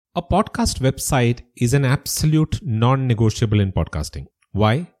A podcast website is an absolute non-negotiable in podcasting.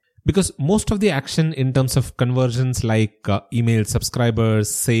 Why? Because most of the action in terms of conversions like email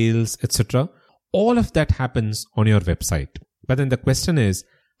subscribers, sales, etc., all of that happens on your website. But then the question is,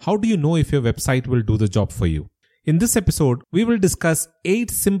 how do you know if your website will do the job for you? In this episode, we will discuss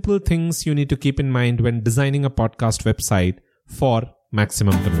 8 simple things you need to keep in mind when designing a podcast website for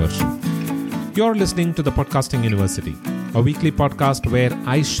maximum conversion. You're listening to the Podcasting University, a weekly podcast where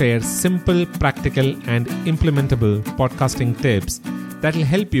I share simple, practical, and implementable podcasting tips that will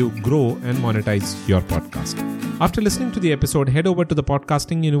help you grow and monetize your podcast. After listening to the episode, head over to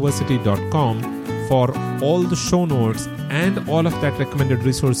thepodcastinguniversity.com for all the show notes and all of that recommended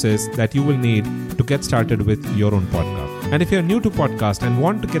resources that you will need to get started with your own podcast. And if you're new to podcast and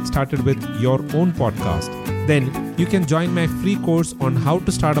want to get started with your own podcast, then you can join my free course on how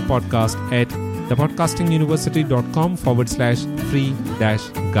to start a podcast at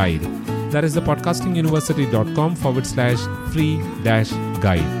thepodcastinguniversity.com/free-guide. That is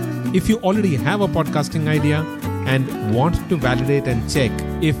thepodcastinguniversity.com/free-guide. If you already have a podcasting idea and want to validate and check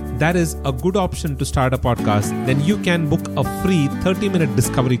if that is a good option to start a podcast, then you can book a free 30-minute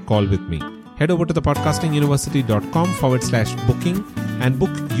discovery call with me. Head over to thepodcastinguniversity.com/booking and book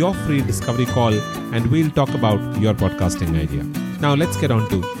your free discovery call, and we'll talk about your podcasting idea. Now let's get on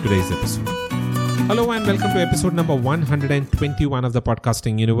to today's episode. Hello and welcome to episode number 121 of the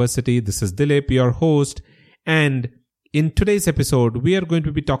Podcasting University. This is Dilip, your host, and in today's episode, we are going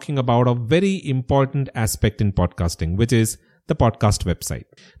to be talking about a very important aspect in podcasting, which is the podcast website.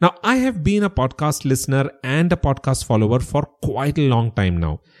 Now, I have been a podcast listener and a podcast follower for quite a long time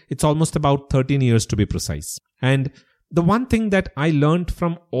now. It's almost about 13 years to be precise. And the one thing that I learned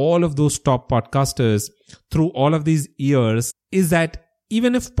from all of those top podcasters through all of these years is that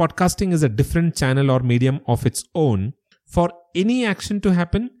even if podcasting is a different channel or medium of its own, for any action to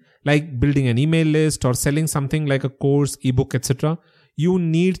happen, like building an email list or selling something like a course, ebook, etc., you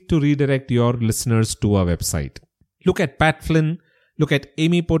need to redirect your listeners to a website. Look at Pat Flynn, look at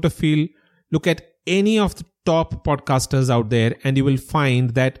Amy Porterfield, look at any of the top podcasters out there, and you will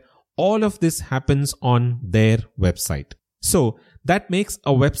find that all of this happens on their website. So that makes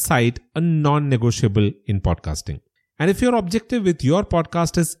a website a non-negotiable in podcasting. And if your objective with your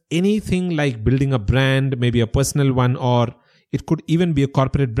podcast is anything like building a brand, maybe a personal one, or it could even be a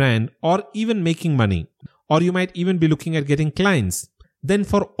corporate brand, or even making money, or you might even be looking at getting clients, then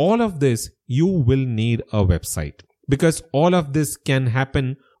for all of this, you will need a website, because all of this can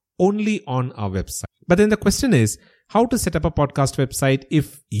happen only on a website. But then the question is, how to set up a podcast website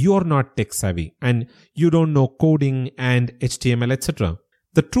if you're not tech savvy and you don't know coding and HTML, etc.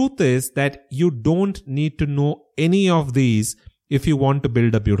 The truth is that you don't need to know any of these if you want to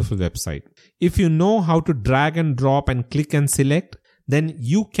build a beautiful website. If you know how to drag and drop and click and select, then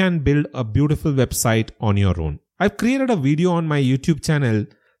you can build a beautiful website on your own. I've created a video on my YouTube channel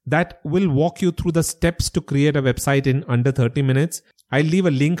that will walk you through the steps to create a website in under 30 minutes. I'll leave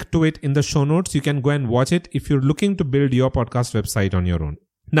a link to it in the show notes. You can go and watch it if you're looking to build your podcast website on your own.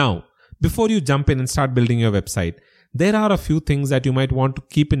 Now, before you jump in and start building your website, there are a few things that you might want to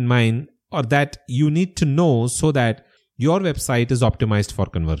keep in mind or that you need to know so that your website is optimized for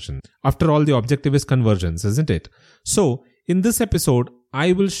conversion. After all, the objective is conversions, isn't it? So, in this episode,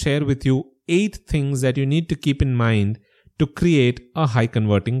 I will share with you 8 things that you need to keep in mind to create a high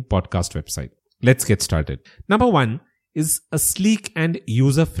converting podcast website. Let's get started. Number 1 is a sleek and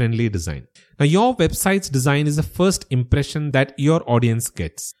user-friendly design. Now, your website's design is the first impression that your audience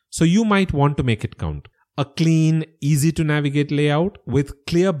gets. So you might want to make it count. A clean, easy to navigate layout with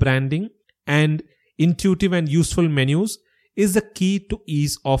clear branding and intuitive and useful menus is the key to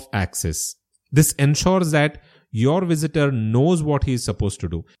ease of access. This ensures that your visitor knows what he is supposed to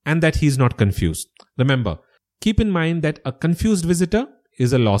do and that he is not confused. Remember, keep in mind that a confused visitor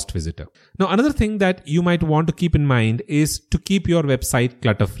is a lost visitor. Now, another thing that you might want to keep in mind is to keep your website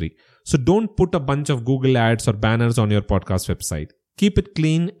clutter-free. So don't put a bunch of Google ads or banners on your podcast website. Keep it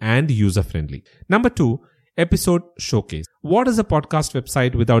clean and user-friendly. Number 2, episode showcase. What is a podcast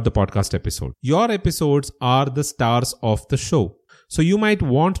website without the podcast episode? Your episodes are the stars of the show. So you might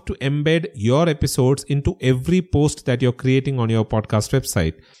want to embed your episodes into every post that you're creating on your podcast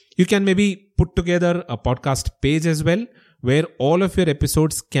website. You can maybe put together a podcast page as well, where all of your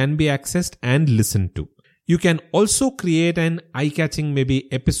episodes can be accessed and listened to. You can also create an eye-catching maybe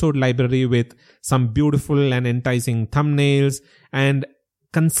episode library with some beautiful and enticing thumbnails and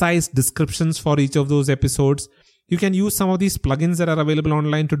concise descriptions for each of those episodes. You can use some of these plugins that are available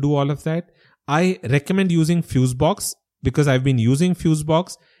online to do all of that. I recommend using Fusebox because I've been using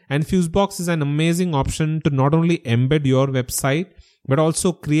Fusebox, and Fusebox is an amazing option to not only embed your website, but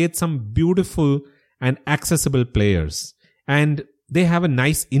also create some beautiful and accessible players. And they have a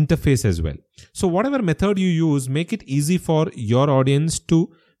nice interface as well. So whatever method you use, make it easy for your audience to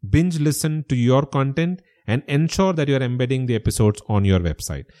binge listen to your content and ensure that you are embedding the episodes on your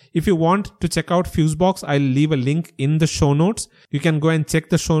website. If you want to check out Fusebox, I'll leave a link in the show notes. You can go and check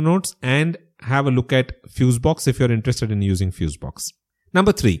the show notes and have a look at Fusebox if you're interested in using Fusebox.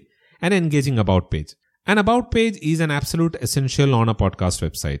 Number 3, an engaging about page. An about page is an absolute essential on a podcast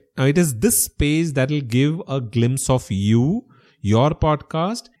website. Now, it is this page that will give a glimpse of you, your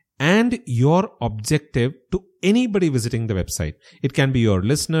podcast, and your objective to anybody visiting the website. It can be your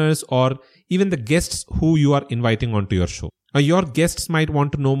listeners or even the guests who you are inviting onto your show. Your guests might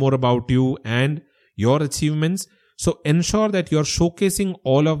want to know more about you and your achievements. So ensure that you're showcasing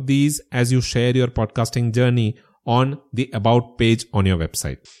all of these as you share your podcasting journey on the about page on your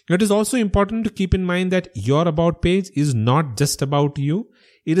website. It is also important to keep in mind that your about page is not just about you.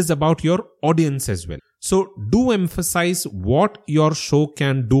 It is about your audience as well. So do emphasize what your show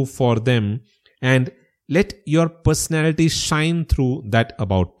can do for them and let your personality shine through that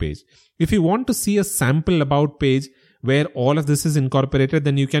about page. If you want to see a sample about page where all of this is incorporated,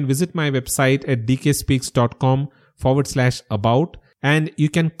 then you can visit my website at dkspeaks.com/about, and you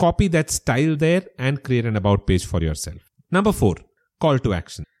can copy that style there and create an about page for yourself. Number 4, call to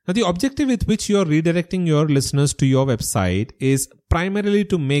action. Now, the objective with which you are redirecting your listeners to your website is primarily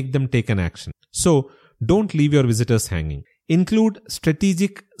to make them take an action. So don't leave your visitors hanging. Include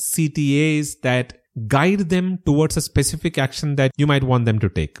strategic CTAs that guide them towards a specific action that you might want them to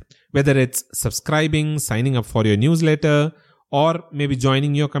take. Whether it's subscribing, signing up for your newsletter, or maybe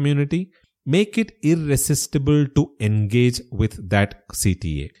joining your community, make it irresistible to engage with that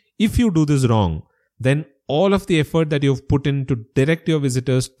CTA. If you do this wrong, then all of the effort that you've put in to direct your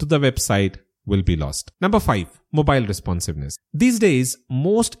visitors to the website will be lost. Number 5, mobile responsiveness. These days,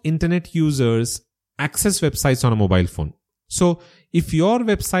 most internet users access websites on a mobile phone. So if your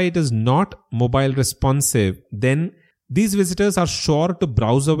website is not mobile responsive, then these visitors are sure to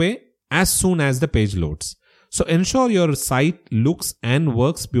browse away as soon as the page loads. So ensure your site looks and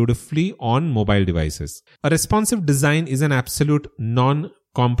works beautifully on mobile devices. A responsive design is an absolute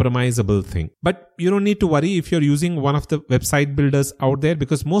non-compromisable thing. But you don't need to worry if you're using one of the website builders out there,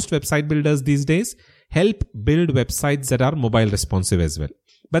 because most website builders these days help build websites that are mobile responsive as well.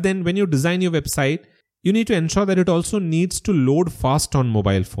 But then when you design your website, you need to ensure that it also needs to load fast on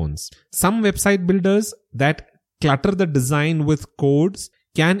mobile phones. Some website builders that clutter the design with codes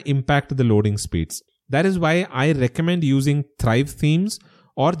can impact the loading speeds. That is why I recommend using Thrive Themes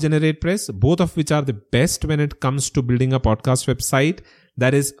or GeneratePress, both of which are the best when it comes to building a podcast website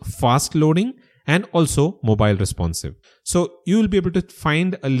that is fast loading and also mobile responsive. So you will be able to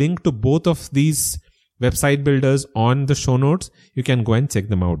find a link to both of these website builders on the show notes. You can go and check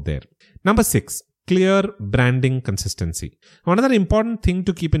them out there. Number 6, clear branding consistency. Another important thing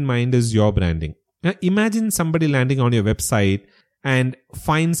to keep in mind is your branding. Now, imagine somebody landing on your website and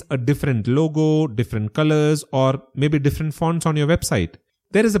finds a different logo, different colors, or maybe different fonts on your website.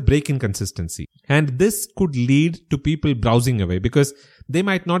 There is a break in consistency. And this could lead to people browsing away because they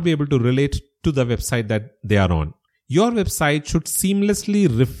might not be able to relate to the website that they are on. Your website should seamlessly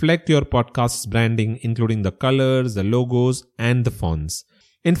reflect your podcast's branding, including the colors, the logos, and the fonts.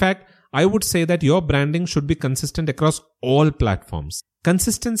 In fact, I would say that your branding should be consistent across all platforms.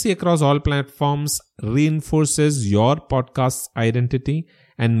 Consistency across all platforms reinforces your podcast's identity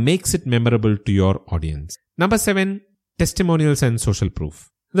and makes it memorable to your audience. Number 7, testimonials and social proof.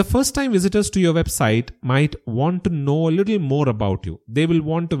 The first time visitors to your website might want to know a little more about you. They will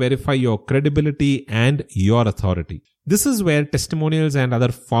want to verify your credibility and your authority. This is where testimonials and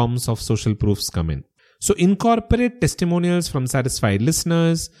other forms of social proofs come in. So incorporate testimonials from satisfied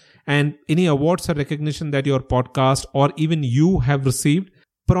listeners and any awards or recognition that your podcast or even you have received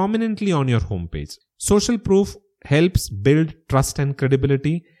prominently on your homepage. Social proof helps build trust and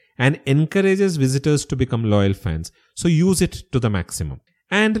credibility and encourages visitors to become loyal fans. So use it to the maximum.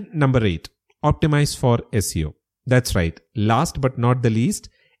 And number 8, optimize for SEO. That's right. Last but not the least,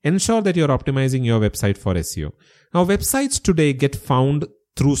 ensure that you're optimizing your website for SEO. Now, websites today get found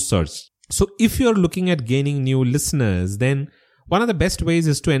through search. So if you're looking at gaining new listeners, then one of the best ways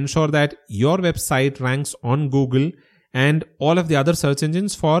is to ensure that your website ranks on Google and all of the other search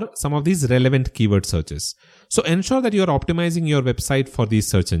engines for some of these relevant keyword searches. So ensure that you're optimizing your website for these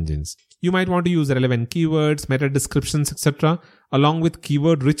search engines. You might want to use relevant keywords, meta descriptions, etc. along with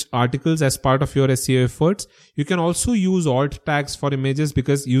keyword-rich articles as part of your SEO efforts. You can also use alt tags for images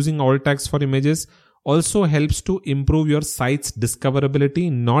because using alt tags for images also helps to improve your site's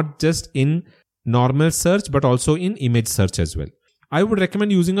discoverability, not just in normal search, but also in image search as well. I would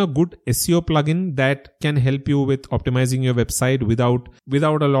recommend using a good SEO plugin that can help you with optimizing your website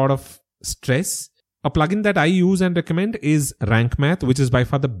without a lot of stress. A plugin that I use and recommend is Rank Math, which is by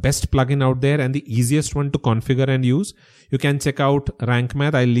far the best plugin out there and the easiest one to configure and use. You can check out Rank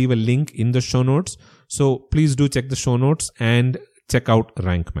Math. I'll leave a link in the show notes. So please do check the show notes and check out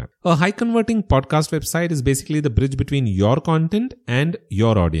Rank Math. A high converting podcast website is basically the bridge between your content and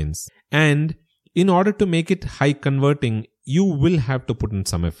your audience. And in order to make it high converting, you will have to put in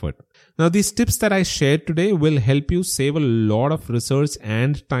some effort. Now, these tips that I shared today will help you save a lot of research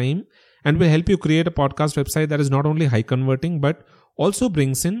and time, and will help you create a podcast website that is not only high converting, but also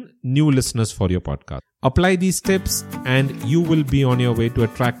brings in new listeners for your podcast. Apply these tips and you will be on your way to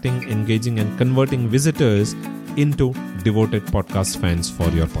attracting, engaging, and converting visitors into devoted podcast fans for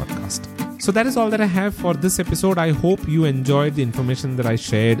your podcast. So that is all that I have for this episode. I hope you enjoyed the information that I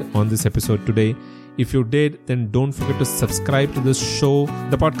shared on this episode today. If you did, then don't forget to subscribe to this show.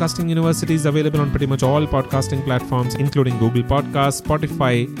 The Podcasting University is available on pretty much all podcasting platforms, including Google Podcasts,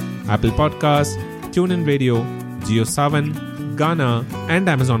 Spotify, Apple Podcasts, TuneIn Radio, JioSaavn, Gaana, and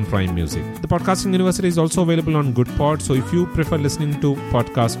Amazon Prime Music. The Podcasting University is also available on GoodPod. So if you prefer listening to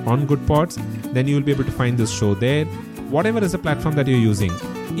podcasts on GoodPods, then you will be able to find this show there. Whatever is the platform that you're using,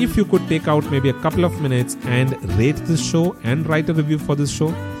 if you could take out maybe a couple of minutes and rate this show and write a review for this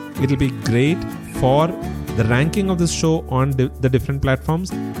show, it'll be great for the ranking of this show on the different platforms,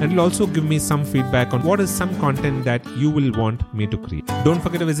 and it'll also give me some feedback on what is some content that you will want me to create. Don't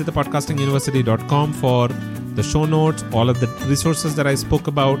forget to visit thepodcastinguniversity.com for the show notes, all of the resources that I spoke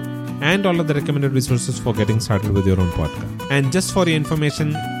about, and all of the recommended resources for getting started with your own podcast. And just for your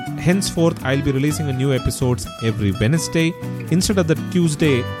information, henceforth I'll be releasing a new episodes every Wednesday instead of the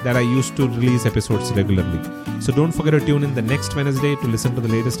Tuesday that I used to release episodes regularly. So don't forget to tune in the next Wednesday to listen to the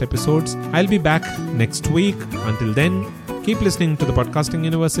latest episodes. I'll be back next week. Until then, keep listening to the Podcasting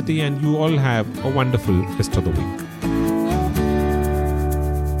University, and you all have a wonderful rest of the week.